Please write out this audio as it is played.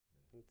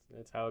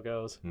That's how it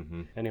goes.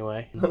 Mm-hmm.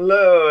 Anyway,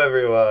 Hello,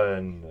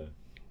 everyone.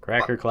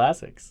 Cracker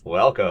Classics.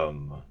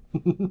 Welcome.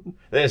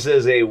 This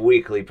is a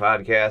weekly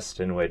podcast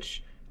in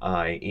which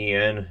I,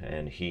 Ian,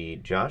 and he,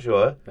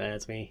 Joshua,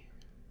 That's me.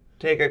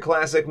 take a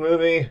classic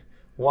movie,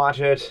 watch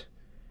it,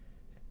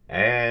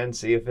 and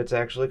see if it's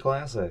actually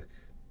classic.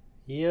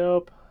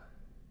 Yep.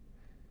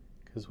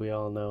 Because we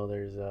all know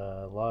there's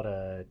a lot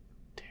of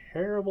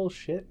terrible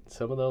shit in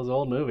some of those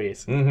old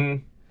movies.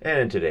 Mm-hmm. And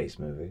in today's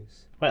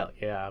movies. Well,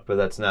 yeah. But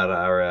that's not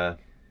our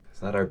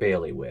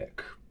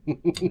bailiwick. There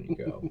you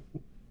go.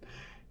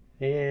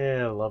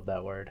 Yeah, I love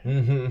that word.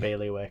 Mm-hmm.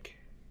 Bailiwick.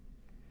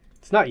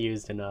 It's not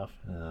used enough.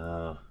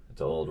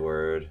 It's an old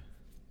word.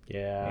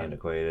 Yeah.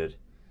 Antiquated.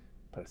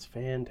 But it's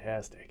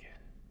fantastic.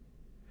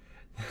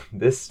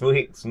 This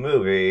week's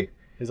movie...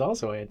 Is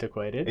also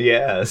antiquated.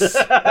 Yes.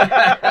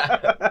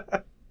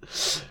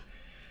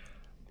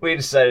 We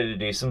decided to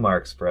do some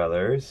Marx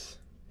Brothers.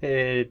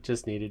 It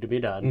just needed to be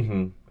done.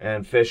 Mm-hmm.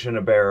 And Fish in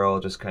a Barrel,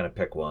 just kind of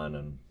pick one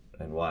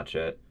and watch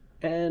it.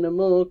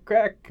 Animal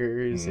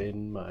crackers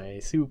in my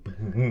soup.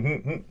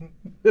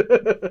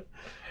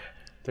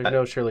 There's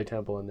no Shirley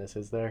Temple in this,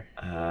 is there?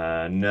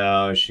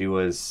 No, she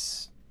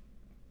was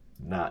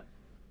not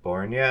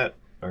born yet,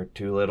 or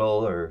too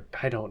little, or...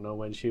 I don't know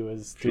when she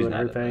was She's doing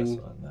her not in this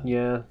thing. one, no.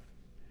 Yeah.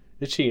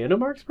 Is she in a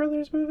Marx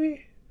Brothers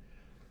movie?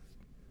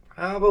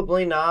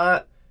 Probably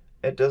not.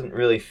 It doesn't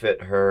really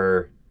fit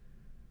her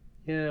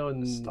Yeah,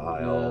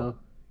 style. No.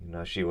 You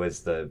know, she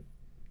was the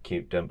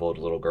cute dimpled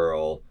little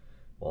girl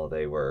while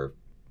they were,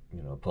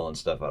 pulling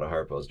stuff out of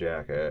Harpo's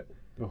jacket.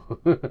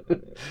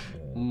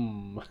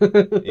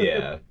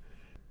 Yeah.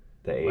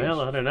 The age,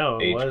 Well, I don't know.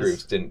 It age was...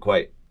 groups didn't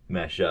quite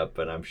mesh up,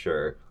 and I'm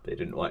sure they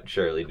didn't want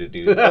Shirley to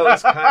do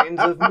those kinds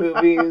of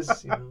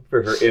movies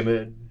for her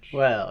image.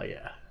 Well,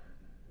 yeah.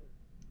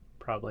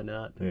 Probably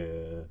not.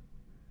 Yeah.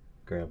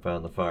 Grandpa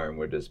on the Farm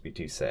would just be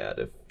too sad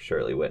if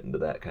Shirley went into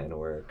that kind of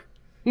work.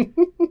 Yeah,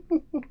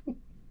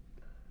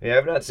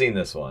 I've not seen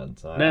this one.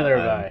 So Neither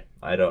have I.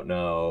 I don't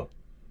know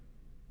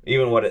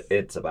even what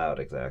it's about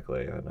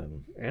exactly.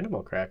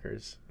 Animal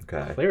crackers.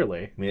 Okay.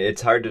 Clearly. I mean,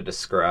 it's hard to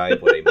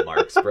describe what a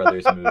Marx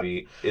Brothers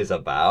movie is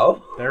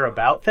about. They're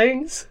about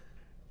things?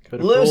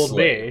 Could have fooled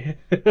me.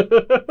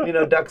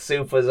 Duck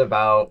Soup was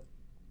about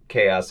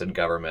chaos in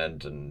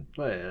government and,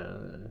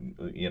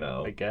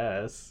 Well, I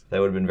guess. that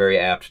would have been very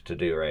apt to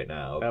do right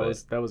now. That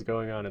was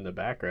going on in the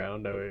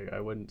background. I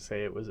wouldn't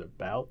say it was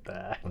about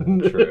that.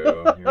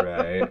 True, you're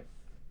right.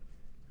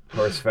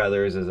 Horse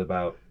Feathers is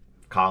about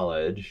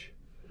college.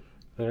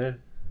 Eh,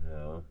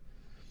 No.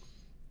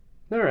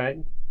 all right.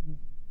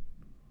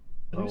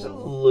 There's a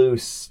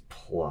loose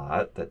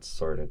plot that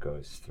sort of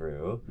goes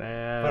through. But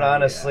Yeah.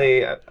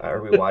 honestly,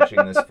 are we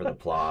watching this for the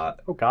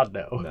plot? Oh, God,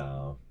 no.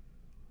 No.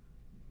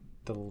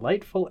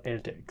 Delightful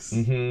antics.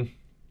 Mm-hmm.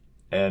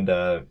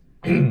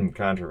 And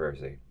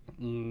controversy.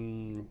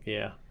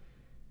 Yeah.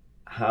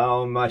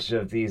 How much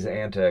of these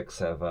antics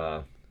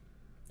have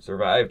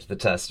survived the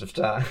test of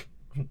time?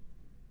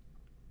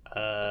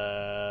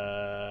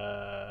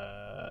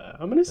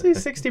 I'm gonna say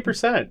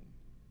 60%.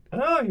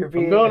 Oh, you're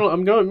being...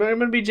 I'm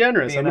gonna be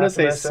generous. I'm gonna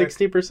say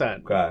optimistic? 60%.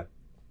 Okay. A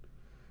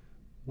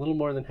little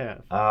more than half.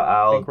 I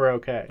I'll think we're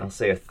okay. I'll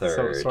say a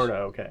third. Sort of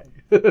okay.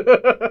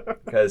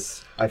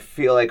 Because I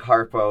feel like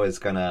Harpo is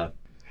gonna...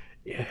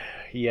 Yeah.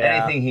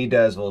 Anything he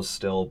does will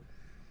still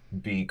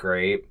be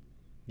great.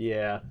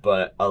 Yeah.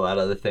 But a lot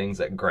of the things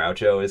that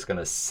Groucho is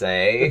gonna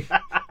say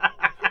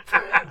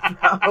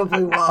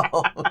probably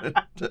won't.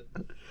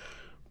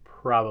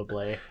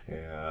 Probably.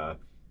 Yeah.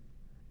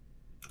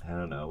 I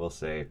don't know. We'll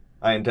see.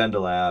 I intend to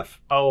laugh.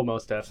 Oh,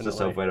 most definitely. Just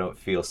hope I don't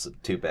feel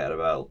too bad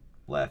about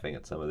laughing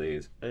at some of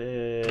these.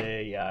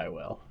 Yeah, I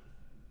will.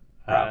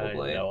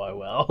 Probably. I know I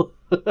will.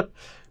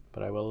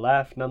 But I will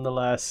laugh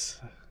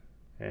nonetheless.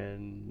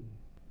 And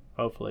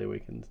hopefully we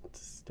can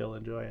still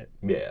enjoy it.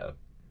 Yeah.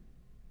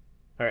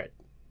 All right.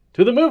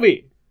 To the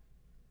movie!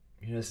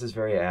 This is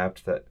very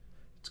apt that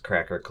it's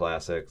Cracker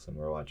Classics and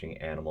we're watching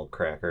Animal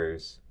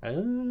Crackers.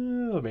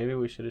 Oh, maybe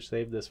we should have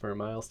saved this for a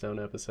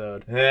milestone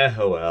episode.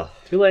 Oh well.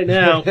 Too late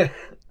now.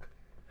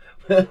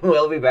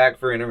 We'll be back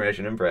for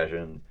intermission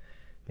impression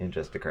in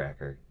just a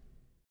cracker.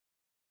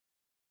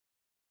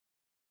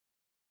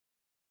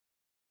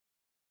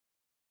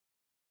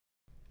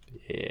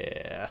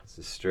 Yeah. This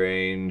is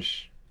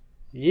strange,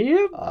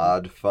 Yep.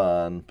 odd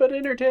fun. But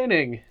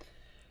entertaining.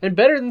 And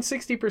better than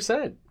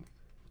 60%.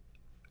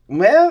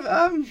 Well,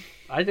 I mean,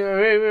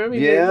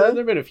 Yeah. there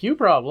have been a few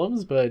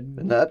problems, but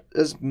not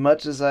as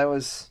much as I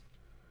was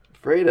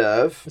afraid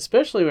of.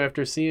 especially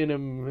after seeing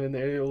him in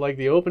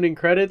the opening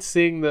credits,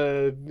 seeing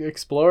the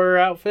Explorer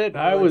outfit,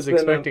 I was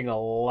expecting a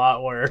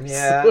lot worse.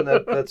 Yeah, and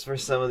that's where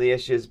some of the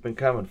issues have been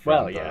coming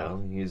from. Well, yeah.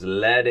 though. He's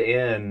led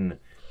in,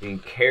 being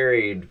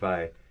carried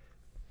by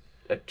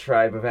a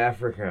tribe of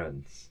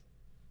Africans.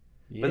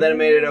 But then it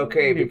made it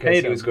okay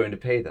because he was going to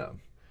pay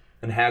them.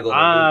 And haggle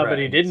them. But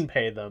he didn't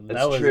pay them.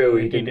 That's true.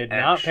 He did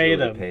not pay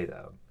them.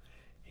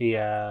 He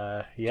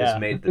Just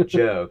made the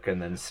joke and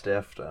then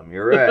stiffed them.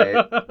 You're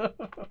right.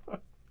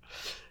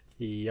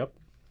 Yep.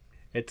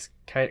 it's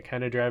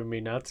kind of driving me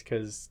nuts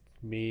because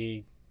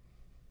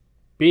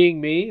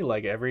being me,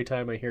 like every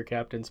time I hear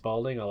Captain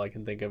Spaulding, all I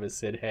can think of is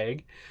Sid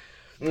Haig.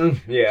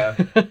 Yeah.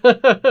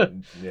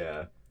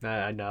 Yeah.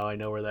 I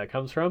know where that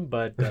comes from,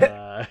 but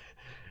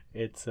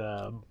it's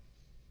a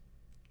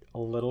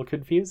little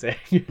confusing.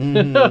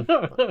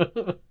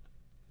 Mm-hmm.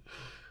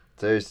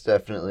 There's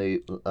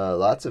definitely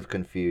lots of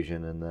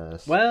confusion in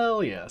this.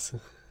 Well, yes.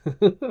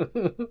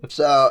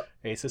 So,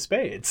 Ace of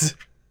Spades.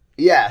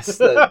 yes,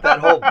 that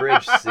whole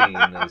bridge scene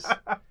is...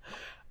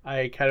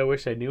 I kind of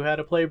wish I knew how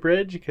to play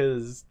bridge,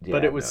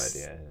 but it was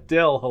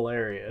still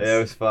hilarious. It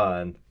was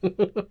fun.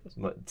 It's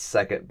my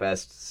second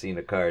best scene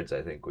of cards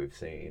I think we've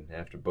seen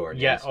after Born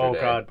Yesterday. Oh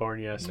God,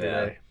 Born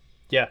Yesterday.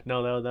 Yeah,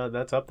 no,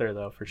 that's up there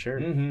though for sure.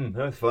 Mm-hmm.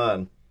 That was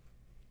fun.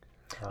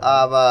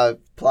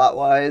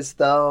 Plot-wise,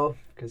 though,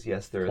 because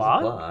yes, there is a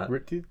plot.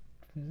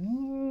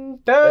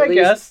 I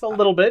guess a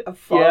little bit.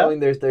 Following,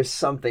 there's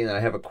something that I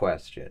have a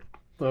question.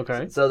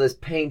 Okay. So this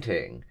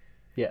painting,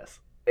 yes,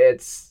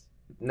 it's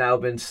now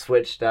been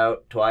switched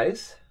out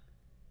twice.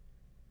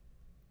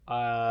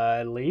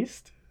 At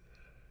least,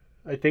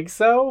 I think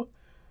so.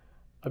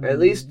 At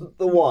least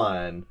the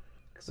one,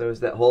 because there was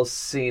that whole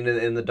scene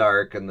in the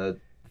dark and the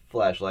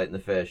flashlight and the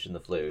fish and the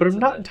flute. But I'm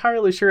not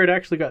entirely sure it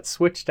actually got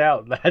switched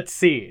out, that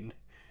scene.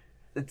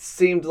 It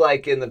seemed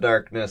like in the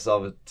darkness,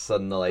 all of a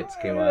sudden the lights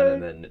came on,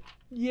 and then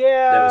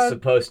yeah, that was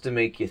supposed to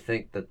make you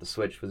think that the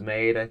switch was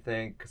made. I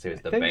think because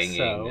there's the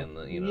banging and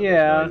the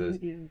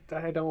those noises.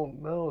 I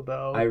don't know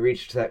though. I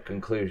reached that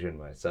conclusion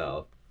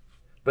myself,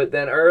 but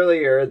then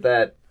earlier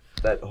that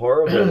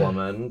horrible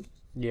woman,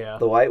 the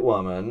white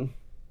woman.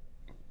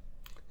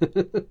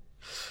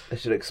 I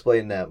should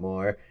explain that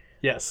more.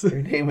 Yes, her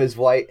name is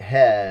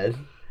Whitehead,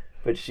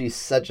 but she's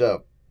such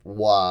a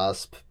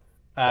wasp.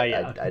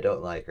 I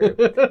don't like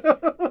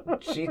her.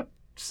 She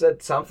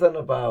said something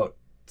about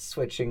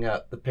switching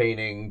out the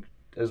painting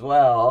as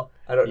well.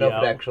 I don't know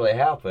if it actually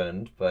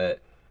happened,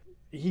 but...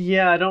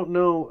 Yeah, I don't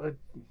know.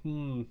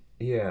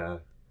 Yeah.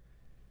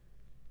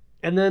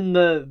 And then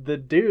the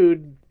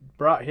dude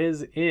brought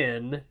his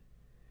in.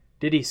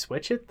 Did he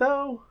switch it,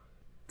 though?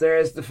 There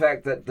is the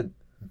fact that the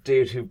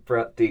dude who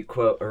brought the,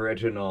 quote,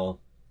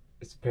 original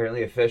is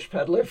apparently a fish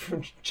peddler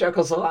from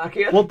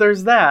Czechoslovakia. Well,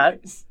 there's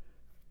that.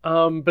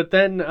 But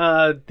then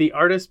the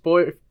artist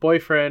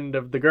boyfriend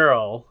of the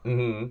girl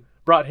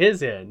brought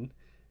his in.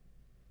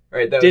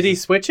 Right. Did he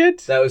switch it?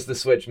 That was the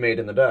switch made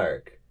in the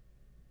dark.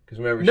 Because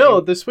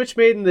remember, the switch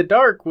made in the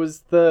dark was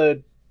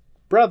the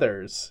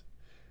brothers,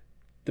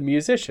 the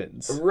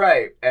musicians.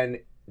 Right, and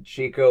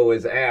Chico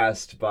was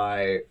asked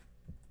by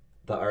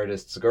the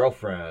artist's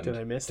girlfriend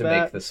to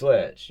make the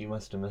switch. You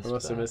must have missed that. I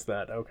must have missed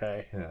that.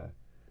 Okay. Yeah.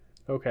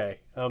 Okay.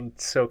 I'm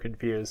so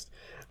confused.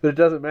 But it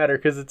doesn't matter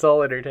because it's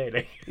all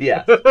entertaining.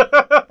 Yeah.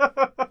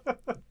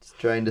 It's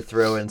trying to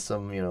throw in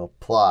some,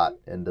 plot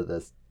into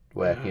this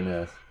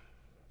wackiness.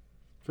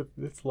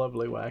 It's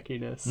lovely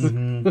wackiness.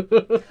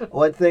 Mm-hmm.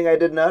 One thing I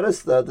did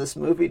notice, though, this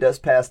movie does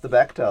pass the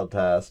Bechdel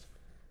test.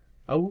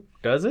 Oh,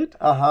 does it?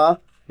 Uh-huh.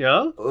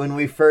 Yeah? When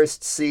we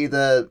first see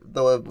the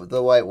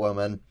white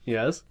woman.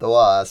 Yes. The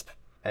wasp.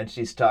 And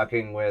she's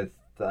talking with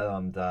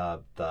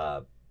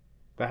the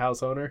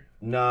house owner?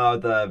 No,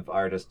 the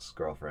artist's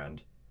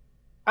girlfriend.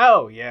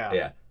 Oh, yeah.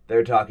 Yeah.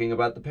 They're talking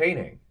about the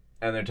painting.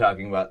 And they're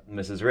talking about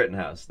Mrs.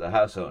 Rittenhouse, the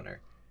house owner.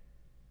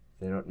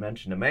 They don't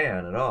mention a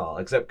man at all,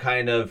 except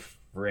kind of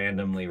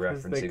randomly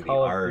referencing the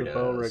artist. The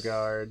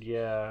Beauregard,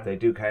 yeah. They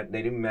do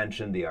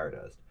mention the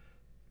artist.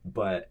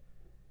 But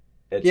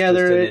it's just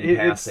an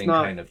in-passing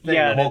kind of thing.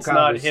 Yeah, the whole it's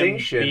not him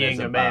conversation being is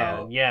a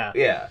about, man. Yeah.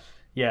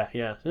 Yeah.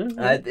 Yeah.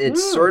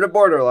 It's sort of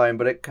borderline,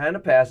 but it kind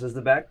of passes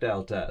the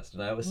Bechdel test,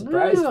 and I was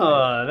surprised.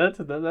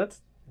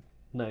 That's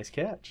nice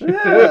catch.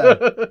 Yeah.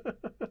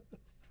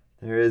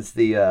 There is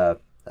the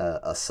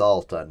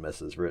assault on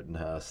Mrs.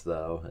 Rittenhouse,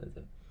 though.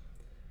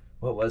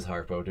 What was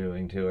Harpo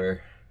doing to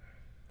her?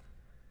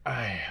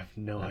 I have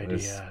no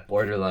idea.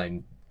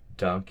 Borderline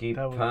donkey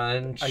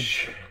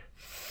punch.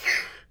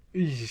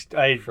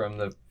 From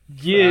the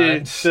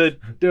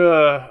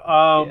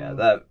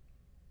that.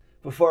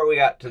 Before we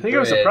got to I think it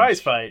was a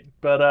prize fight,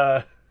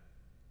 but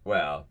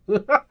well,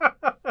 yeah,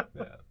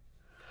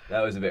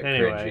 that was a bit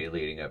cringy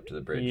leading up to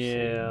the bridge.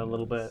 Yeah, a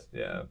little bit.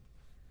 Yeah,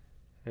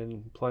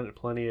 and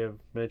plenty of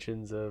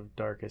mentions of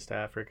Darkest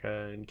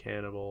Africa and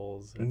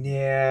cannibals.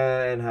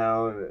 Yeah, and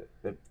how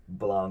it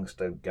belongs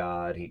to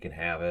God; He can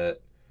have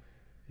it.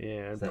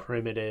 Yeah, and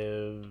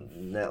primitive.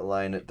 That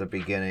line at the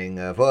beginning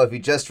of, well, if he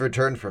just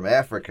returned from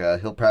Africa,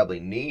 he'll probably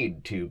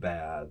need 2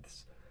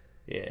 baths.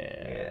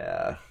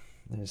 Yeah.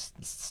 There's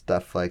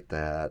stuff like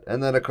that.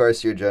 And then, of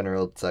course, your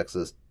general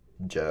sexist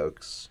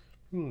jokes.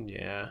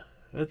 Yeah.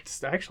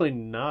 It's actually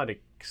not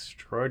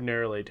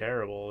extraordinarily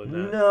terrible in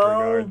that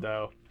regard,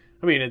 though.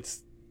 I mean,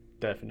 it's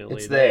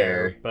definitely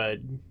there, but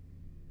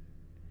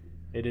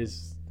it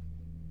is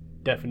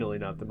definitely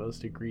not the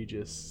most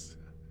egregious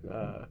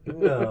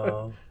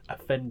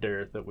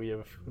offender that we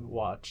have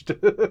watched.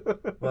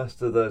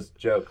 Most of those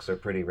jokes are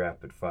pretty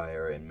rapid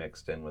fire and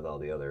mixed in with all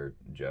the other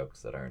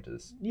jokes that aren't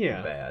as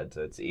bad,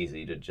 so it's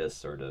easy to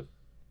just sort of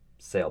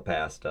sail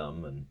past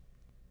them and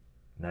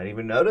not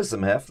even notice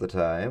them half the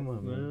time. I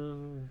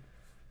mean,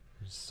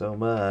 so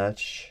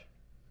much.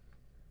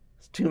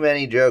 There's too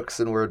many jokes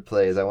and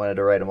wordplays. I wanted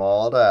to write them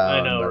all down.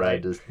 I know, but right? I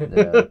just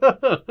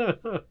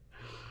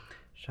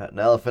shot an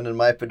elephant in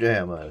my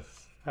pajamas.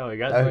 Oh, I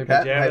got my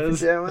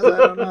pajamas? I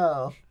don't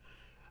know.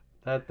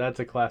 That's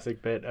a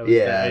classic bit.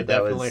 I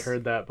definitely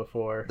heard that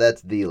before.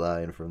 That's the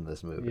line from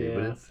this movie,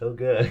 but it's so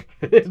good.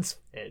 It's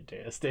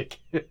fantastic.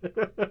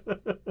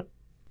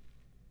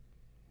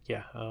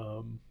 Yeah,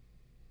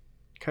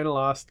 kind of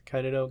lost,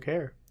 kind of don't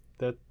care.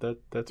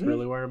 That's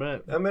really where I'm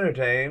at. I'm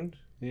entertained.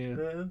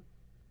 Yeah.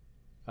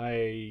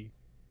 I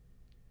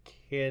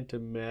can't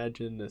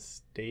imagine a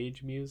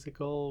stage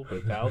musical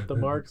without the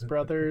Marx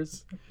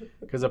Brothers,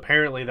 because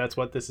apparently that's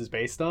what this is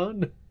based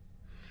on.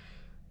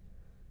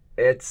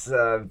 It's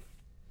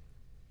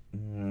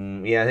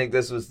I think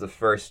this was the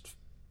first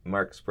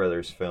Marx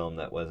Brothers film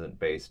that wasn't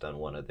based on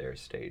one of their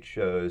stage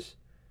shows,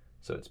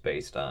 so it's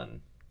based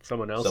on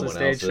someone else's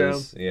stage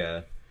show.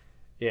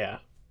 Yeah,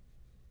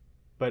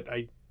 but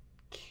I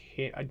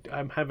can't.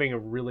 I'm having a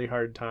really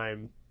hard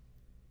time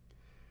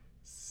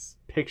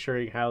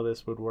picturing how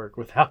this would work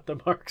without the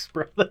Marx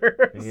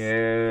Brothers.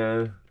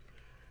 Yeah,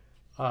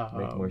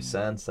 make more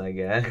sense, I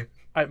guess.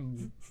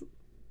 I'm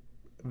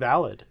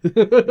valid.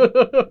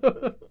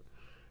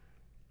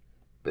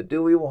 But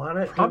do we want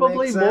it?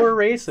 Probably more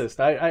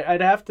racist.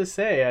 I'd have to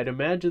say. I'd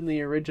imagine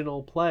the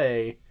original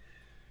play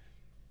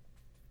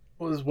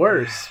was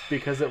worse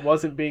because it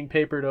wasn't being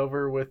papered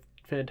over with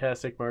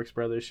fantastic Marx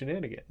Brothers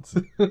shenanigans.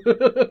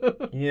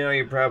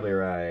 You're probably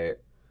right.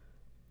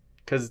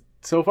 Because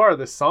so far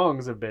the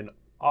songs have been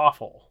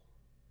awful.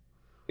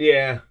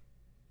 Yeah.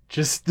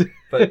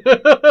 But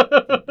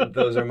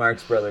those are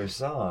Marx Brothers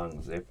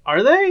songs.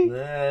 Are they?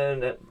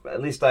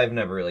 At least I've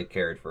never really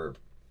cared for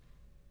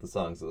the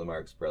songs of the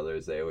Marx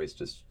Brothers. They always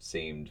just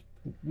seemed...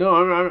 No,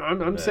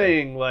 I'm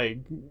saying, like,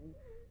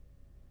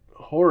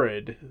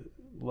 horrid.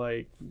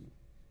 Like,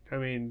 I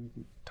mean,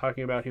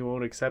 talking about he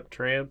won't accept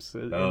tramps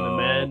and the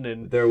men,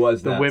 and there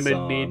was the women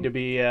song. Need to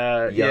be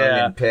young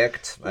and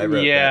picked. I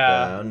wrote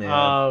that down.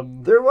 Yeah.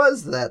 There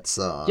was that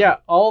song. Yeah,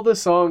 all the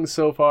songs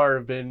so far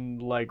have been,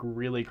 like,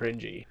 really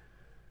cringy.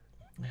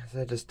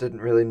 I just didn't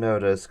really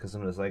notice because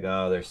I'm just like,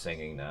 oh, they're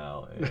singing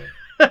now.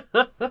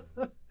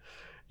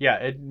 Yeah,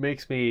 it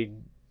makes me...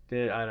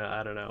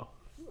 I don't know.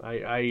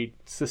 I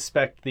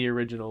suspect the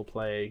original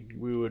play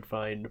we would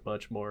find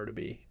much more to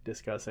be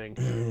discussing.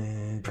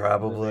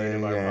 Probably,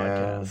 in our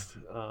podcast.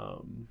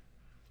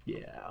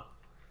 Yeah.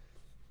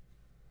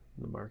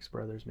 The Marx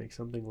Brothers make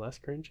something less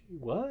cringy?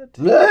 What?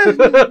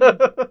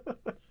 It's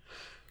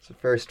a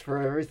first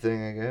for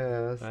everything, I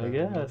guess. I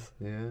guess.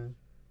 Yeah.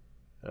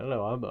 I don't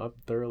know. I'm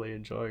thoroughly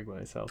enjoying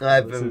myself.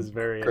 I've been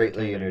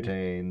greatly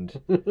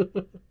entertained.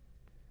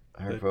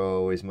 Harpo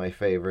always my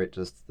favorite,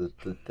 just the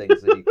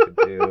things that he could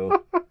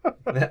do.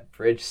 That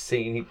bridge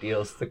scene, he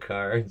deals the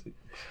cards. He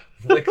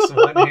licks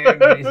one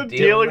hand and he's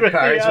dealing the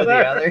cards with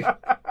the other.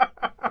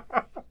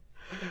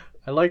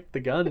 I liked the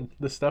gun,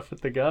 the stuff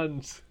with the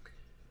guns.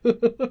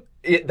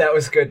 That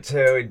was good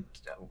too. He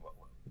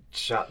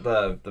shot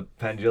the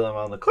pendulum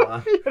on the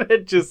clock.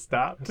 It just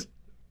stopped.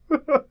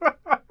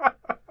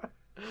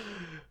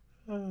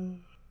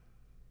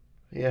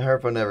 Yeah,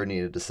 Harpo never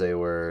needed to say a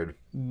word.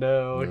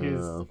 No,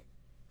 he's...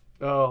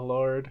 Oh,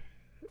 Lord.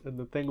 And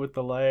the thing with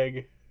the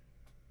leg.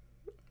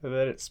 And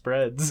then it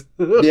spreads.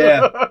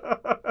 Yeah.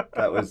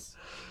 That was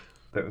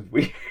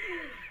weird.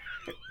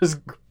 It was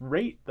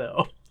great,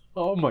 though.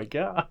 Oh, my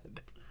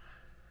God.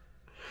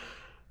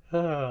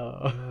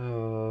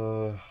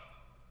 Oh.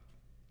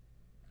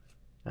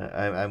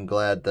 I'm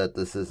glad that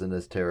this isn't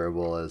as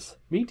terrible as...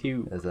 Me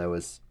too. As I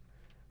was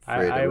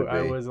afraid it would be.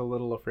 I was a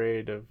little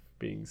afraid of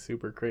being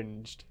super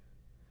cringed.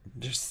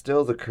 There's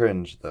still the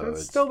cringe, though.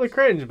 It's still the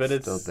cringe, but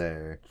it's still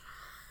there.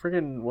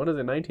 Friggin', what is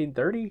it,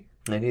 1930?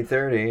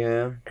 1930,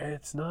 yeah.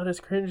 It's not as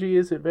cringy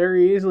as it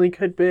very easily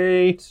could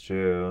be. It's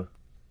true.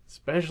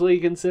 Especially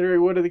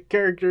considering one of the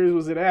characters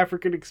was an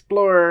African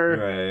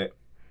explorer. Right.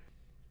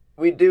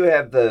 We do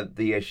have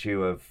the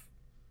issue of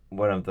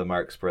one of the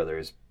Marx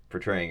Brothers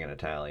portraying an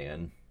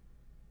Italian.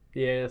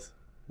 Yes,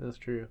 that's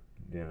true.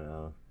 You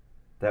know,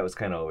 that was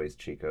kind of always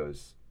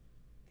Chico's.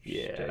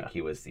 Yeah.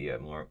 He was the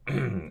more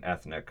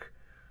ethnic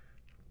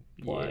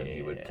one. Yeah.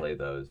 He would play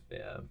those,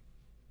 yeah.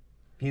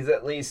 He's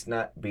at least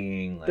not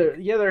being like...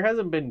 There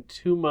hasn't been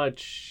too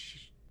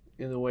much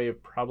in the way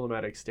of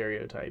problematic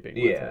stereotyping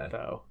with it,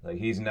 though. Like,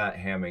 he's not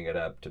hamming it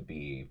up to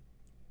be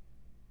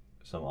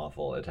some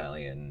awful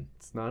Italian...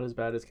 It's not as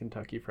bad as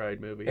Kentucky Fried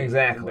Movie.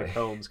 Exactly. The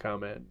Combs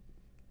comment.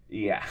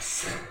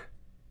 Yes.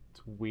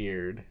 It's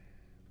weird.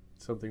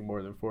 Something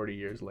more than 40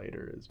 years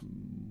later is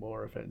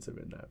more offensive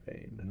in that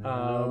vein.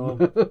 No.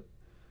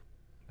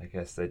 I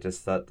guess they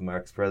just thought the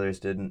Marx Brothers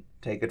didn't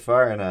take it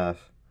far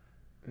enough.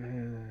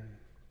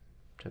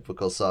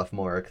 Typical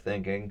sophomoric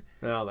thinking.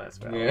 Oh, that's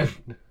valid.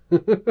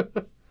 Yeah.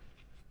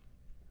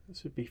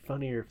 This would be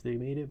funnier if they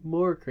made it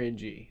more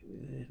cringy.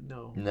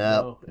 No,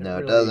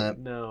 it doesn't.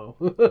 No.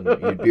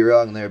 You'd be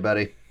wrong there,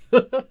 buddy.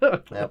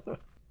 Yep.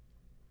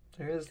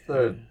 There's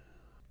the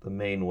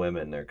main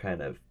women. They're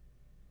kind of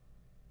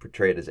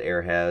portrayed as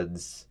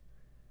airheads.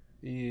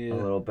 Yeah. A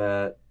little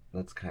bit.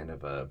 That's kind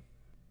of a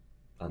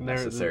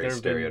unnecessary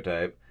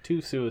stereotype.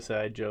 2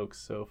 suicide jokes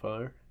so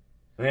far.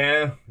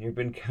 Yeah, you've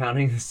been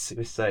counting the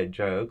suicide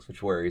jokes,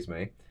 which worries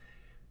me.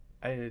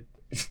 I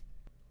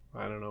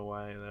don't know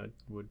why that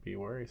would be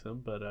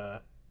worrisome,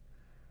 but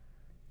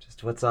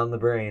just what's on the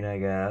brain, I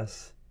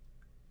guess.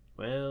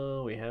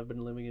 Well, we have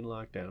been living in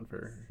lockdown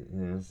for...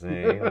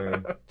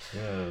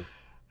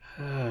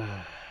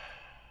 Yeah.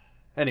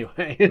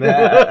 Anyway.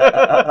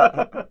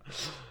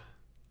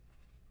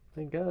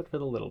 Thank God for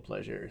the little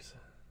pleasures.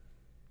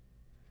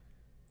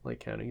 Like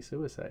counting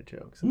suicide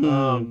jokes.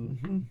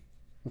 And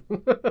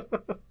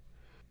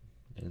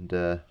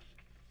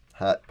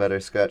hot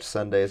butterscotch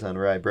sundaes on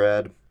rye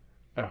bread.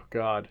 Oh,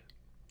 God.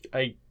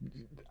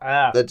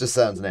 That just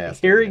sounds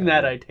nasty. Hearing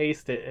that, I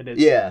taste it, and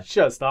it's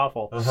just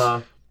awful.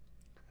 Uh-huh.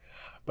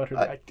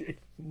 I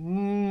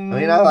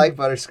mean, I like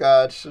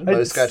butterscotch.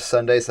 Butterscotch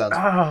sundae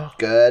sounds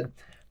good,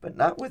 but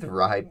not with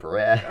rye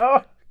bread.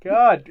 Oh,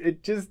 God.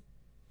 It just...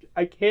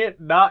 I can't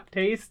not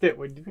taste it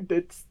when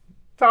it's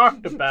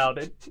talked about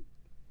it.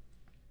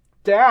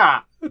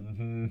 Yeah.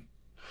 Mm-hmm.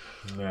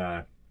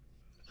 Yeah.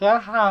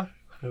 How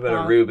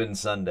about a Reuben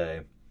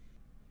sundae?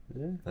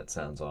 Yeah. That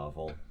sounds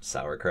awful.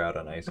 Sauerkraut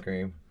on ice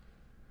cream.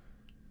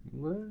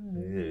 What?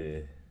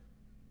 I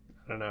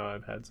don't know.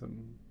 I've had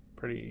some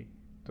pretty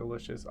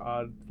delicious,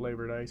 odd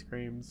flavored ice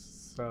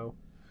creams, so...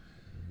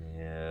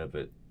 Yeah,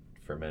 but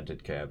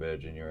fermented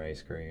cabbage in your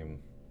ice cream.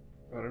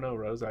 I don't know.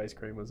 Rose ice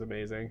cream was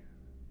amazing.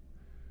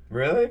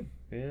 Really?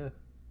 Yeah.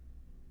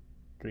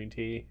 Green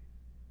tea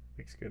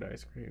makes good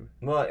ice cream.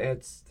 Well,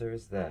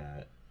 there's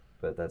that,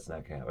 but that's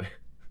not cabbage.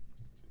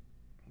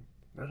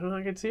 I don't know.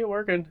 I can see it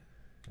working.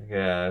 I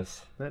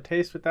guess. That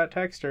taste with that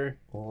texture.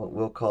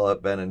 We'll call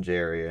up Ben and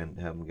Jerry and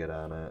have them get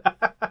on it.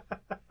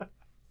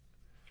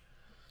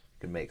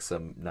 Could make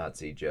some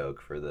Nazi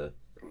joke for the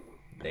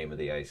name of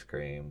the ice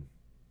cream.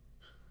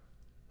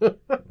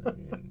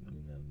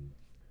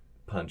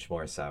 Punch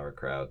more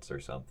sauerkrauts or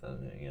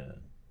something. Yeah.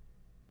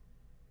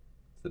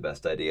 It's the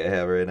best idea I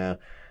have right now.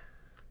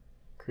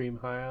 Cream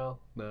Heil?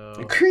 No.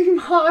 Cream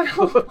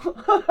Heil!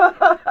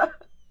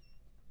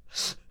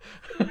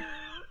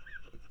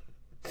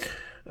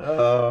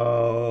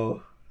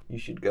 Oh, you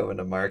should go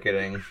into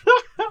marketing.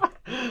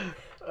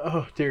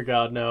 Oh, dear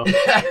God, no.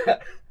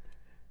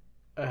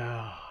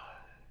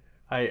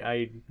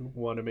 I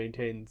want to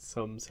maintain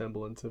some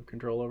semblance of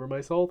control over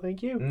my soul,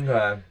 thank you.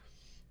 Okay.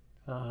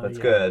 That's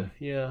good.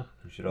 Yeah.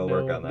 We should all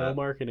work on that. No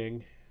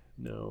marketing.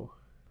 No.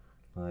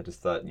 Well, I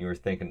just thought you were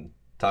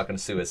talking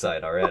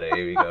suicide already.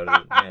 We go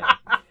to, yeah.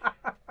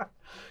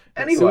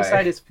 Anyway.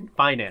 Suicide is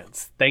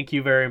finance. Thank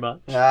you very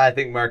much. I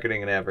think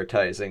marketing and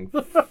advertising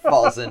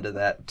falls into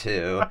that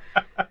too.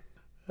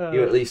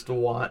 You at least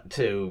want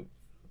to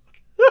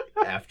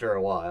after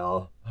a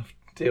while of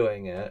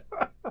doing it.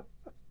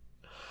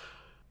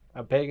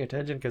 I'm paying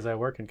attention because I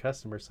work in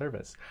customer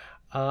service.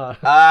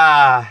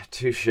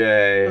 Touche.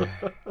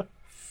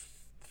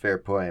 Fair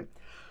point.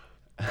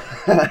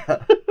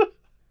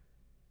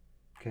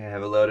 Okay, I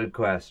have a loaded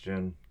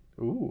question.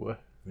 Ooh.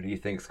 What do you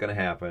think's going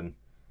to happen?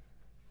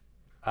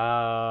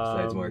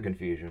 Besides more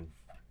confusion.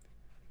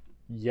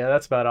 Yeah,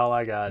 that's about all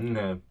I got.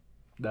 No.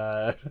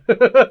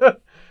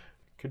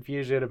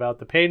 Confusion about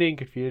the painting,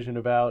 confusion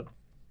about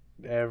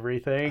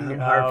everything. I'm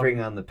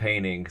harping on the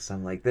painting because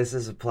I'm like, this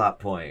is a plot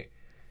point.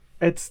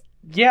 It's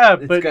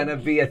but gonna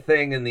be a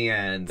thing in the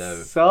end.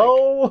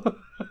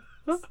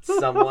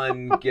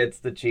 Someone gets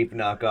the cheap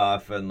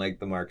knockoff, and like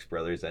the Marx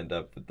Brothers end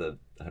up with the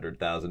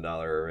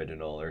 $100,000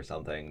 original or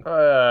something,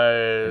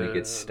 and it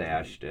gets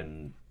stashed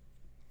in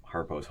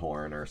Harpo's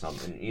horn or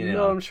something. You know?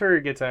 No, I'm sure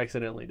it gets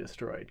accidentally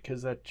destroyed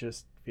because that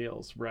just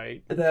feels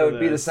right. That would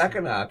be the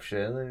second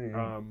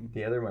option.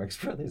 The other Marx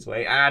Brothers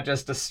way,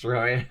 just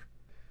destroy it.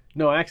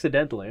 No,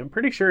 accidentally. I'm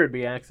pretty sure it'd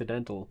be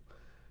accidental.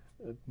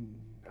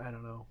 I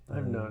don't know. I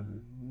have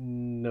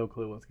no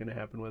clue what's going to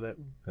happen with it.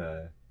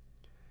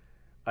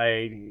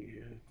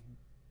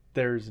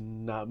 There's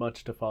not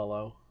much to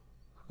follow.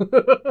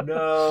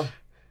 No,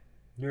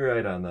 you're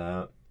right on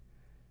that.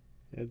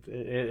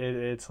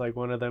 It's like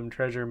one of them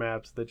treasure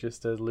maps that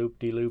just does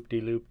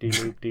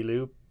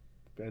loop-de-loop-de-loop-de-loop-de-loop,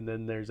 and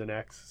then there's an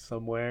X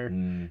somewhere.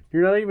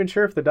 You're not even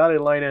sure if the dotted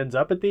line ends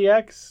up at the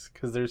X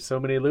because there's so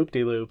many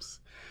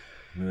loop-de-loops.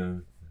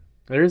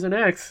 There's an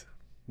X.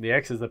 The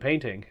X is the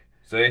painting.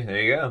 See,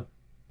 there you go.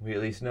 We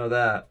at least know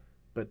that.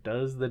 But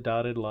does the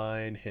dotted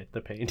line hit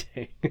the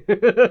painting?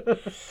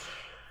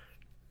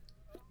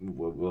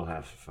 We'll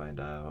have to find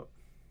out.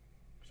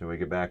 Shall we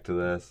get back to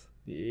this?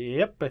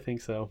 Yep, I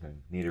think so. Okay.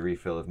 Need a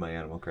refill of my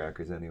animal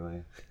crackers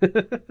anyway.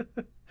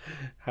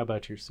 How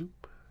about your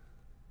soup?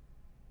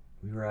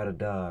 We were at a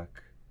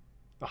dock.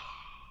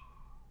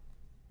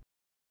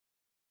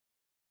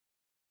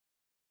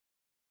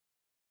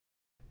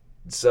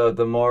 So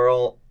the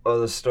moral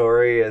of the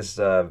story is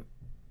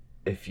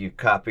if you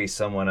copy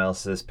someone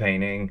else's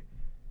painting,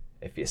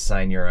 if you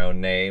sign your own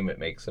name, it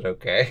makes it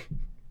okay.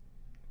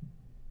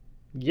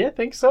 Yeah, I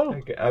think so.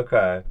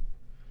 Okay.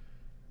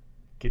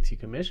 gets you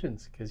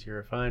commissions because you're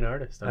a fine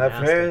artist. I've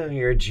heard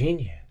you're a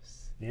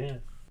genius. Yeah.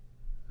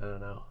 I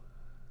don't know.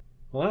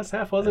 The last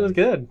half wasn't as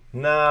good.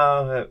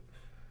 No.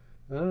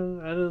 I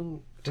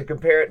don't... To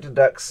compare it to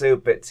Duck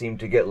Soup, it seemed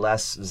to get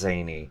less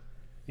zany.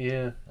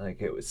 Yeah.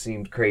 Like, it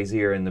seemed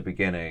crazier in the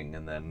beginning,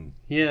 and then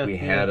we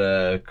had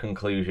a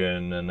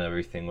conclusion, and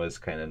everything was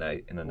kind of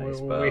in a nice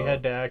bow. We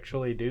had to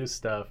actually do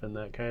stuff, and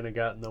that kind of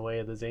got in the way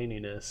of the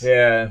zaniness.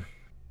 Yeah.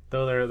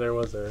 Though there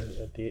was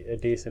a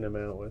decent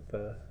amount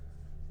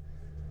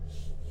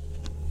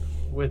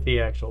with the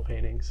actual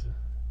paintings.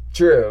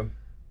 True.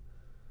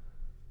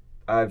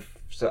 I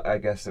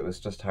guess it was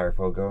just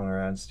Harpo going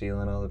around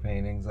stealing all the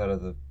paintings out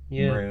of the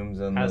rooms.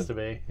 And has to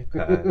be.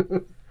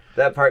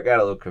 That part got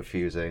a little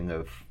confusing.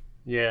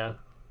 Yeah.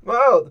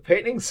 Whoa, the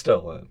painting's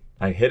stolen.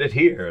 I hid it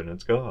here and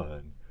it's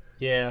gone.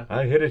 Yeah.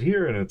 I hid it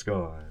here and it's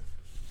gone.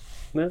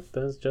 No,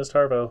 that's just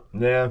Harpo.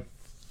 Yeah.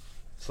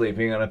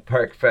 Sleeping on a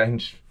park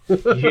bench,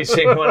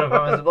 using one of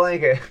them as a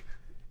blanket.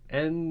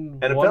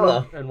 And a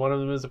pillow. And one of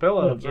them is a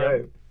pillow. That's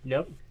right.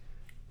 Yep.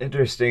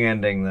 Interesting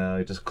ending,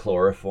 though. Just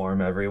chloroform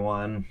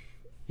everyone.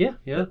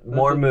 Yeah.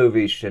 More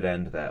movies should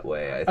end that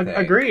way, I think.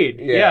 Agreed.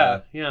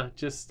 Yeah.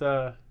 Just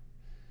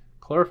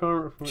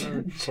chloroform.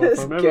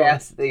 Just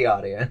gas the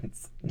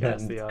audience.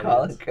 Gas the audience.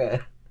 Call it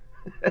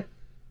good.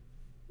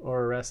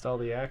 Or arrest all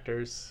the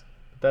actors.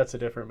 That's a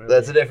different movie.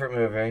 That's a different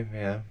movie,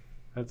 yeah.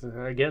 That's,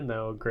 again,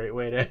 though, a great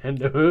way to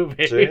end a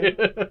movie.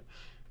 Sure.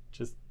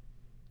 Just,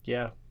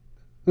 yeah.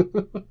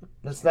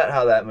 That's not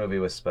how that movie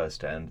was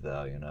supposed to end,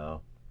 though, you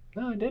know.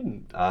 No, it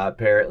didn't.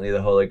 Apparently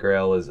the Holy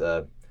Grail was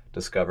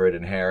discovered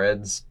in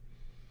Harrods.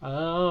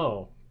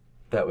 Oh.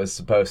 That was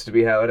supposed to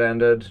be how it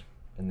ended,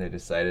 and they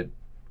decided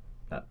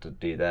not to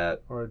do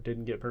that. Or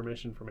didn't get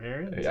permission from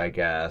Harrods? I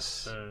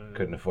guess.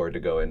 Couldn't afford to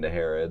go into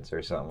Harrods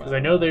or something. Because I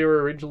know they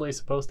were originally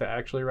supposed to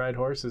actually ride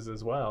horses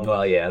as well.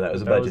 Well, yeah, that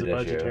was a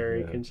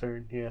budgetary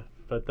concern, yeah.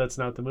 But that's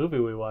not the movie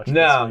we watched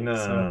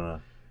No.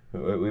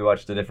 We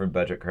watched a different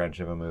budget crunch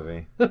of a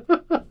movie.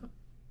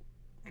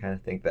 Kind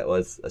of think that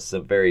was a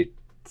very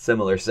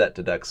similar set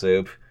to Duck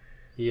Soup.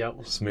 Yep.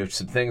 Smooched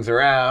some things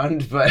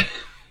around, but...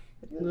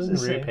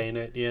 repaint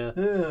it, yeah.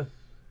 Of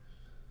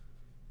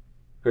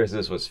course,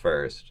 this was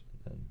first.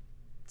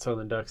 So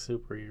the Duck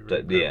Soup were you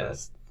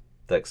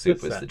Duck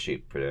Soup was the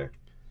cheap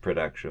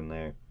production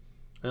there.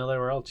 Well, they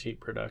were all cheap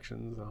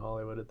productions in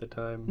Hollywood at the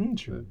time.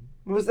 True.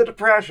 It was the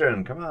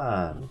Depression, come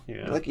on.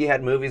 Yeah. Look, you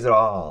had movies at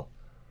all.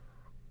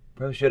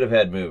 Probably should have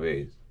had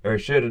movies. Or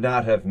should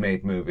not have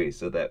made movies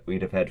so that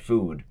we'd have had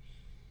food.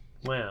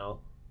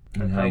 Well,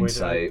 in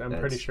hindsight, I'm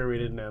pretty sure we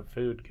didn't have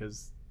food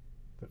because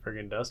the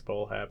friggin' Dust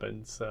Bowl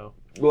happened, so...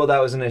 Well,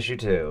 that was an issue,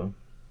 too.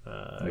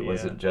 It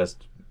wasn't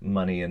just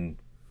money in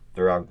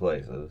the wrong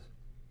places.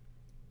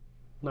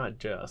 Not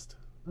just.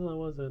 Well, it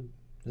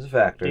was a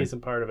factor.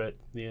 Decent part of it,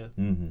 yeah.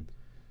 Mm-hmm.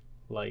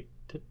 Like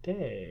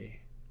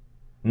today.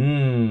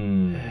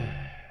 You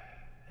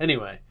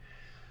Anyway.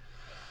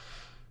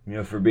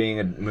 know, for being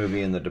a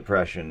movie in the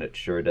Depression, it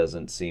sure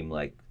doesn't seem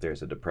like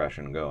there's a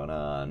depression going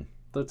on.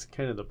 That's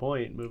kind of the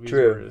point. Movies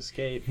True. are an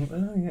escape.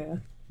 Oh, yeah.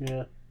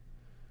 Yeah.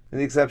 With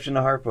the exception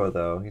of Harpo,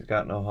 though. He's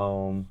got no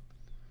home.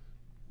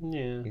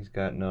 Yeah. He's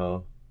got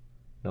no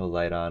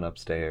light on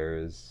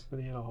upstairs.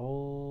 But he had a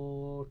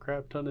whole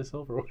crap ton of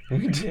silverware.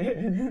 He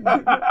did.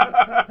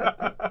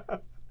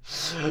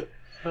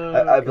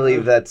 I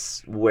believe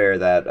that's where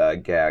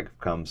that gag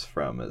comes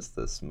from, is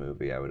this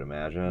movie, I would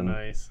imagine.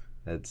 Nice.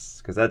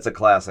 It's because that's a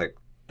classic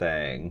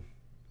thing.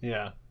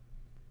 Yeah.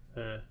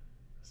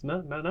 It's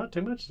not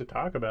too much to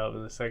talk about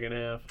in the second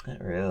half.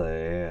 Not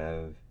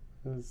really,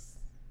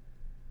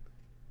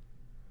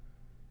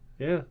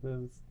 yeah.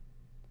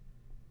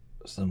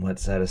 Somewhat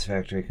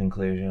satisfactory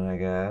conclusion, I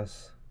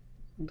guess.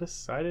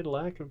 Decided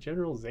lack of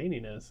general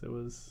zaniness. It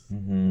was...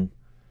 Mm-hmm.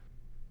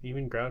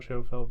 Even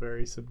Groucho felt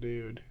very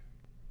subdued.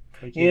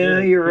 Like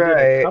you're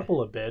right. Did a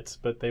couple of bits,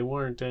 but they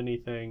weren't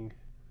anything...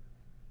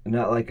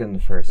 Not like in the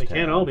first They half.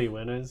 can't all be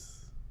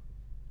winners.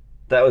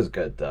 That was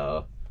good,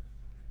 though.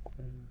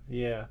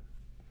 Yeah.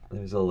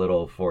 There's a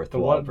little fourth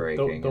wall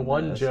breaking. The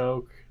one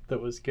joke that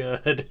was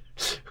good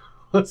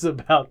was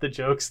about the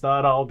jokes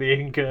not all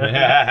being good.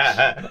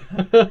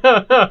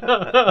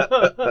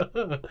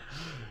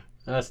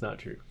 That's not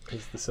true,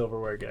 because the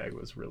silverware gag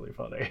was really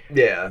funny.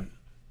 Yeah.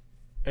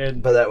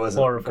 But that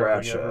wasn't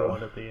Groucho.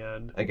 Everyone at the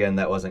end. Again,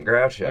 that wasn't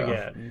Groucho.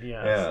 Again,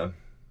 yes.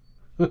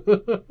 Yeah.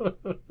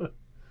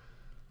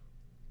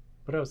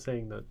 But I was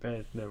saying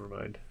that, never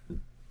mind.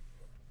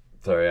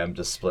 Sorry, I'm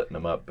just splitting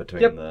them up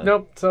between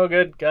Nope, it's all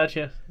good.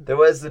 Gotcha. There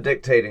was the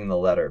dictating the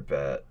letter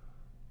bit.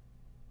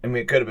 I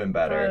mean, it could have been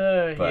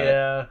better. But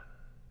yeah.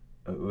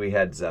 We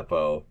had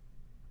Zeppo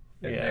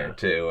in there,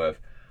 too.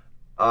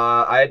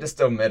 I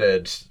just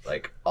omitted,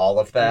 all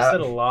of that. You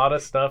said a lot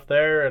of stuff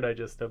there, and I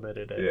just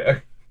omitted it. Yeah.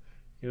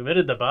 You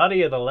omitted the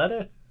body of the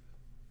letter?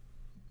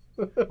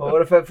 Well,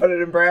 what if I put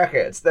it in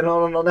brackets? Then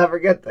I'll never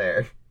get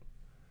there.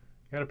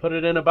 You gotta put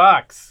it in a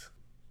box.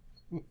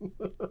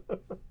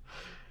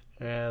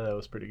 Yeah, that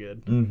was pretty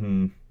good.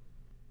 Mm-hmm.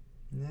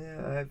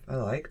 Yeah, I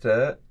liked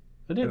it.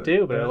 I did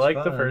too, but I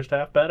liked the first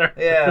half better.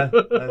 Yeah.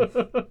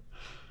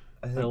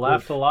 I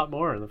laughed a lot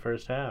more in the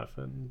first half.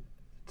 And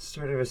it's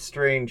sort of a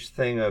strange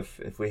thing of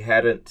if we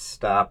hadn't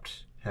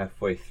stopped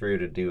halfway through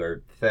to do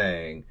our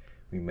thing,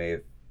 we may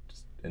have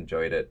just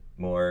enjoyed it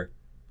more.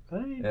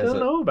 I don't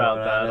know about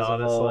that,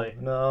 honestly.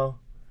 No.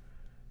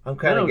 I'm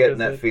kind of getting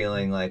that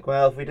feeling like,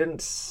 well, if we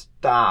didn't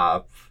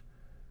stop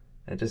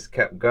and just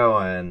kept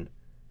going,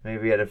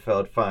 maybe I'd have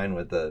felt fine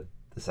with the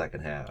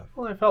second half.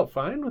 Well, I felt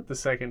fine with the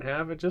second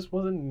half. It just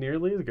wasn't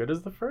nearly as good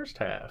as the first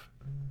half.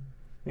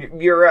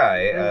 You're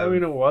right. I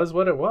mean, it was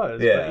what it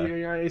was. Yeah. But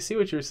I see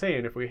what you're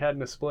saying. If we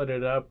hadn't split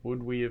it up,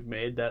 would we have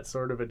made that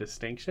sort of a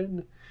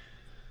distinction?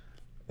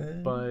 But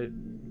I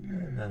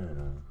don't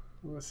know.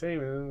 The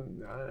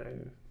same.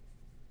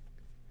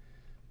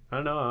 I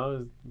don't know. I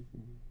was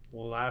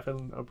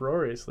laughing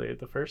uproariously at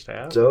the first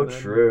half. So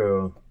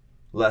true.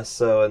 Less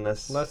so in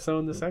this. Less so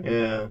in the second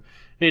half.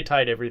 It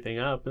tied everything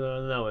up,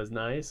 and that was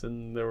nice.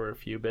 And there were a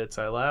few bits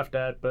I laughed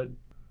at, but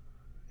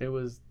it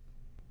was,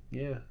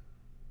 yeah.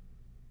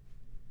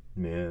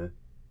 Yeah.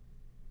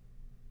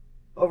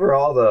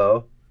 Overall,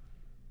 though.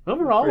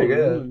 Overall, pretty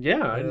good.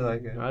 Yeah,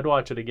 I'd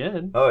watch it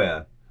again. Oh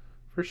yeah,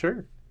 for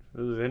sure.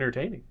 It was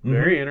entertaining,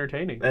 very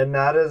entertaining, and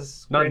not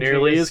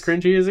nearly as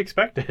cringy as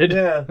expected.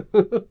 Yeah,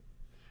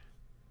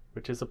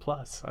 which is a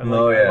plus. I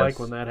like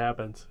when that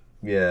happens.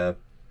 Yeah,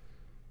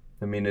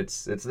 I mean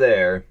it's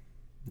there,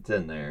 it's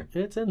in there.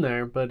 It's in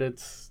there, but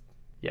it's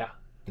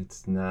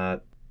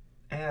not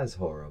as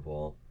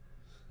horrible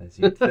as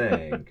you'd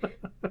think.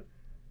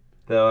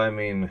 Though I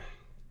mean,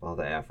 all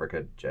the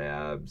Africa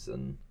jabs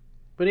and.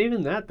 But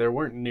even that, there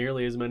weren't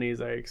nearly as many as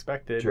I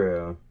expected.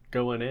 True.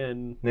 Going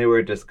in. They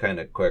were just kind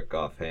of quick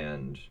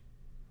offhand.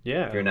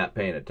 Yeah. If you're not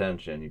paying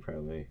attention, you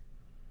probably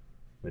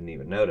wouldn't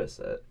even notice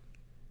it.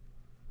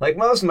 Like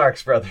most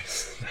Marx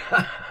Brothers.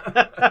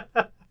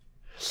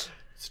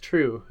 It's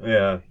true.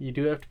 Yeah. You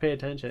do have to pay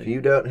attention. If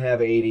you don't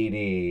have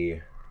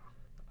ADD,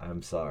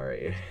 I'm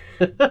sorry.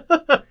 You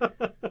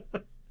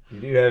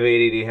do have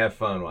ADD, have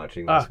fun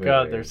watching this movie.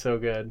 Oh, God, they're so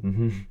good.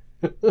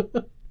 Mm-hmm.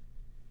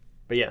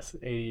 But yes,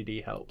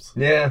 ADD helps.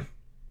 Yeah.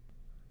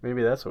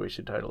 Maybe that's what we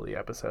should title the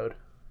episode.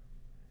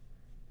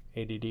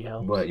 ADD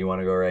helps. What, you want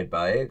to go ride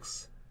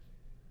bikes?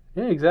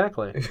 Yeah,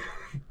 exactly.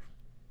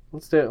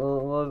 Let's do it.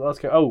 Let's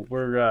go. Oh,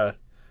 we're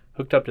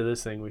hooked up to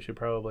this thing. We should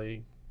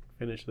probably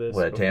finish this.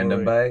 What, a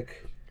tandem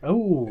bike?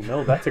 Oh,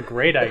 no, that's a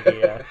great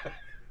idea.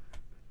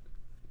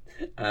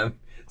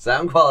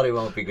 Sound quality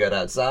won't be good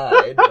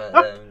outside,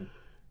 but...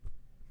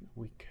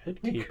 we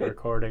could keep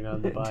recording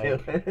on the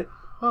bike.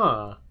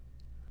 Huh.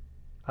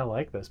 I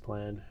like this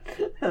plan.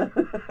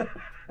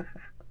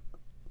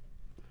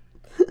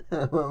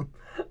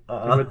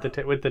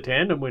 With the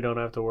tandem, we don't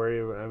have to worry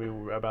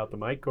about the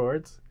mic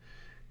cords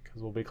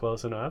because we'll be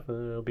close enough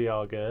and it'll be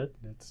all good.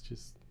 It's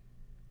just,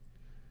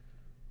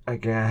 I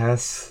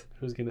guess.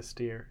 Who's gonna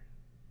steer?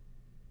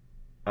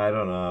 I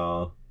don't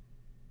know.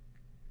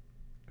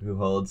 Who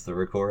holds the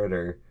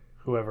recorder?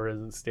 Whoever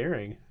isn't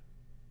steering.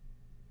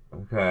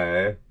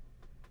 Okay.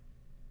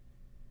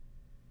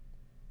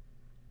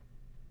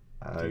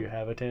 Do you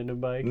have a tandem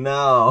bike?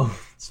 No.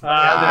 It's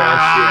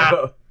my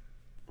other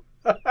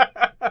issue.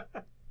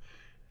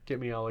 Get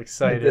me all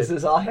excited. This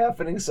is all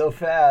happening so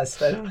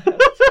fast. I don't have a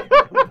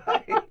tandem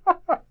bike.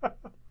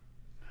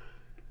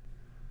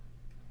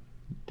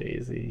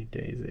 Daisy.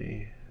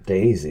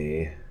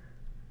 Daisy?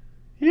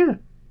 Yeah.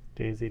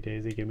 Daisy,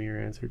 give me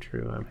your answer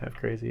true. I'm half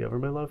crazy over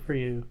my love for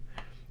you.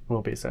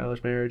 Won't be a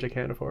stylish marriage. I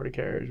can't afford a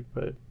carriage,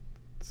 but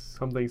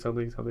something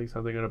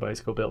on a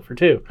bicycle built for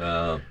two.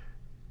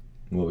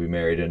 We'll be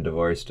married and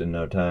divorced in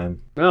no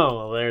time. Oh,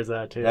 well, there's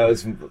that too. That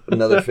was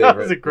another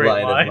favorite that was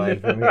line of mine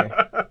from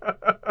here.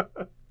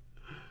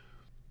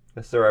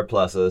 Yes, there are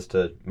pluses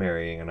to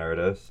marrying an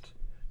artist.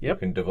 Yep. You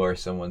can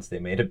divorce them once they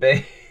made it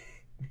big.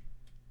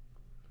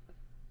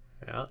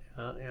 Yeah.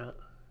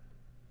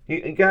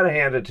 You gotta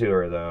hand it to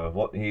her,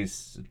 though.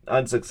 He's an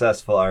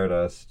unsuccessful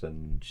artist,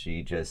 and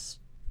she just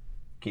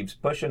keeps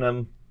pushing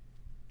him.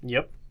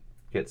 Yep.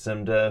 Gets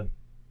him to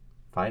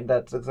find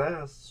that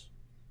success.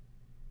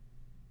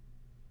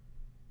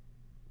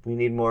 We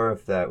need more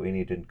of that. We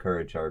need to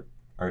encourage our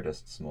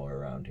artists more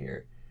around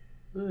here.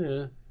 Oh,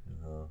 yeah.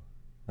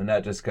 And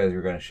not just because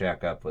we're going to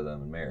shack up with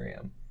them and marry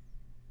him.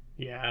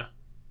 Yeah.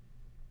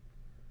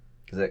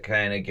 Because it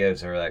kind of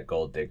gives her that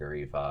gold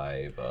diggery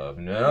vibe of,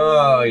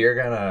 no, you're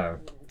going to...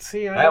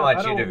 See, I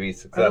want you to be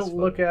successful. I don't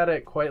look at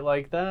it quite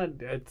like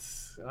that.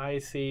 I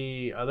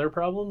see other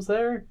problems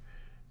there.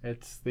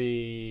 It's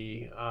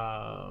the...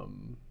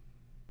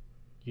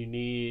 you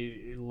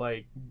need,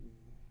 like...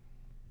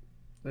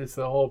 It's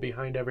the whole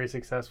behind every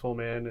successful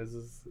man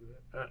is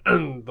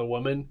the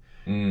woman.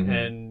 Mm-hmm.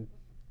 And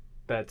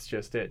that's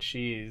just it.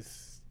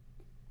 She's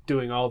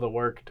doing all the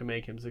work to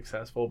make him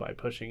successful by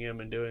pushing him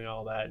and doing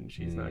all that, and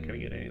she's not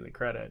going to get any of the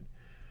credit.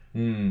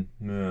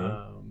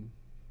 Yeah.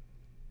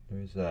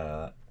 There's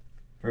that.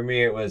 For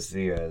me, it was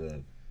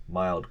the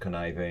mild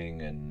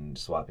conniving and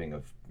swapping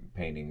of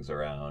paintings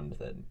around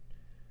that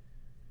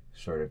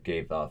sort of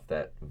gave off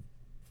that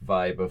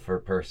vibe of her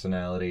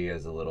personality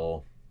is a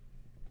little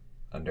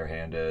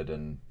underhanded,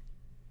 and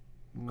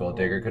Gold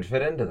Digger could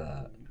fit into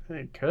that.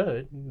 It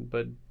could,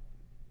 but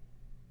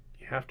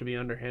you have to be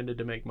underhanded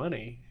to make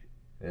money.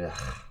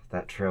 Ugh,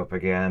 that trope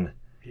again.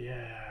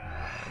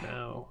 Yeah, I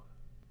know.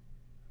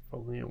 If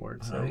only it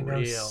weren't so I know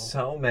real.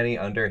 So many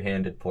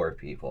underhanded poor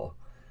people.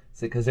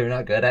 Is it because they're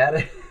not good at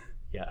it?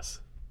 Yes.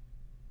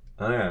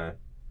 Alright,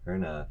 fair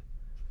enough.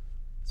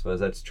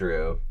 Suppose that's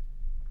true.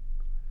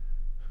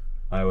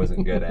 I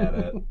wasn't good at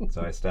it,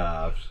 so I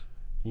stopped.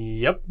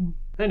 Yep.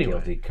 Anyway.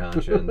 Guilty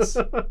conscience.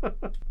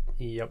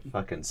 Yep.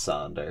 Fucking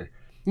Sonder.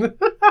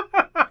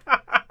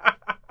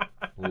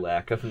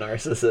 Lack of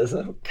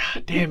narcissism.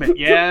 God damn it.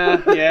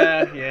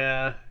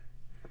 Yeah.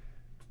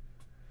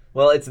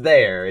 Well, it's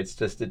there. It's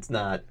just, it's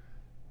not.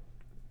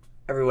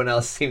 Everyone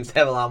else seems to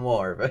have a lot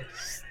more of it.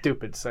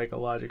 Stupid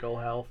psychological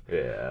health.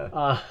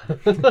 Yeah.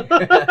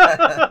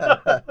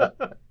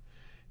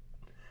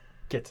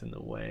 Gets in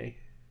the way.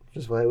 Which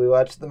is why we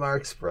watch The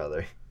Marx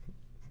Brothers.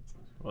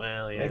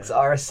 Well, yeah. Makes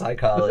our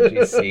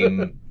psychology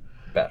seem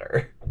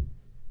better.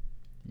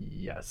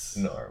 Yes.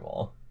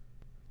 Normal.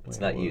 Let's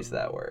not use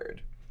that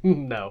word.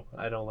 No,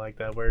 I don't like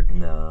that word.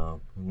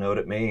 No. I know what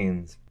it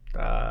means.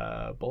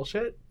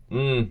 Bullshit?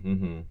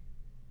 Mm-hmm.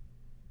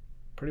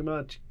 Pretty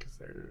much, because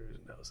there's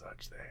no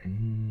such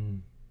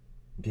thing.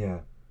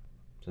 Yeah.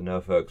 So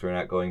no, folks, we're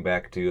not going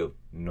back to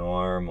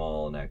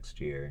normal next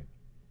year.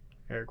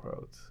 Air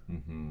quotes.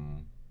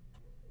 Mm-hmm.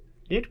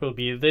 It will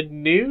be the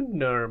new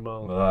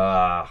normal.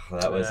 Ah,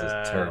 that was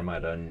a term I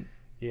don't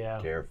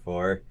care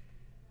for.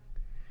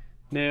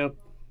 Nope.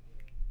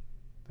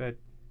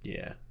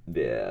 Yeah.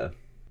 Yeah.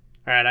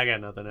 Alright, I got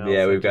nothing else.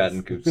 Yeah, we've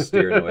gotten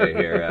steering away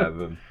here,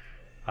 Evan.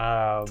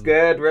 It's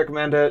good.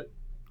 Recommend it.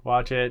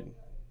 Watch it.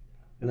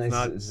 It's nice,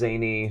 not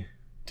zany.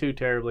 Too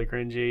terribly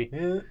cringy.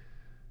 Yeah.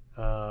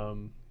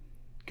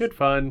 Good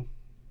fun.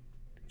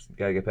 Just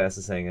gotta get past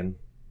the singing.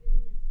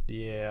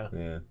 Yeah.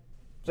 Yeah.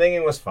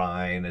 Singing was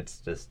fine. It's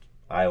just,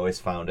 I always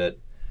found it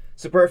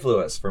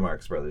superfluous for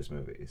Marx Brothers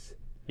movies.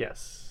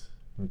 Yes.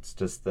 It's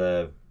just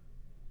the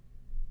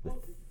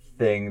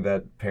thing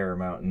that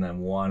Paramount and them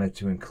wanted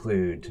to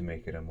include to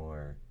make it a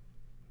more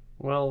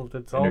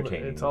it's all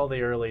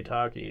the early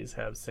talkies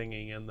have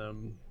singing in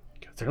them.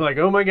 Because they're like,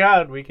 oh my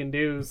god, we can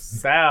do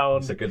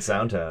sound. It's a good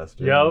sound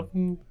test. Yeah. Yup.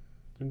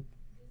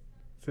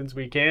 Since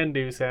we can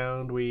do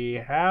sound,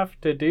 we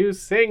have to do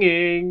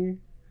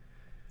singing.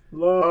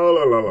 La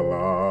la la la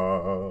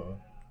la.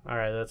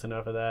 Alright, that's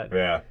enough of that.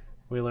 Yeah.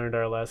 We learned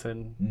our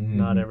lesson. Mm-hmm.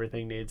 Not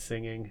everything needs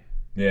singing.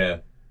 Yeah.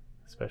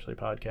 Especially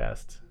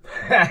podcasts.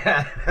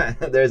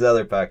 There's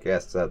other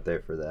podcasts out there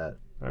for that.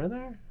 Are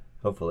there?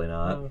 Hopefully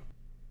not.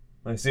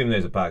 I assume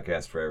there's a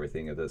podcast for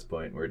everything at this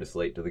point. We're just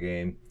late to the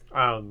game.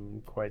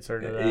 I'm quite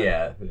certain of that.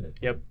 Yeah.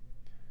 Yep.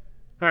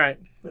 Alright.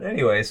 But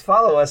anyways,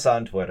 follow us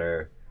on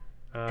Twitter.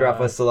 Drop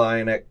us a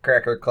line at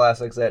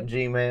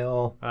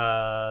crackerclassics@gmail.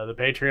 The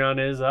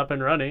Patreon is up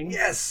and running.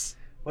 Yes!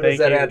 What is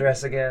that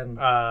address again?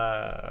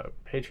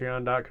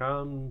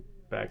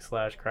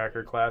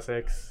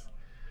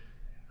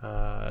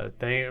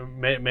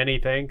 Patreon.com/crackerclassics. Many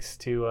thanks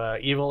to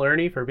Evil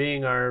Ernie for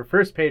being our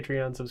first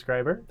Patreon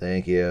subscriber.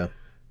 Thank you.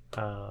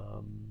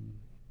 No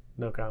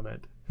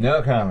comment.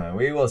 No comment.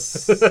 We will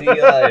see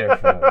you later,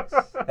 folks.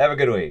 Have a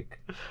good week.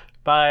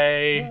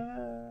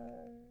 Bye.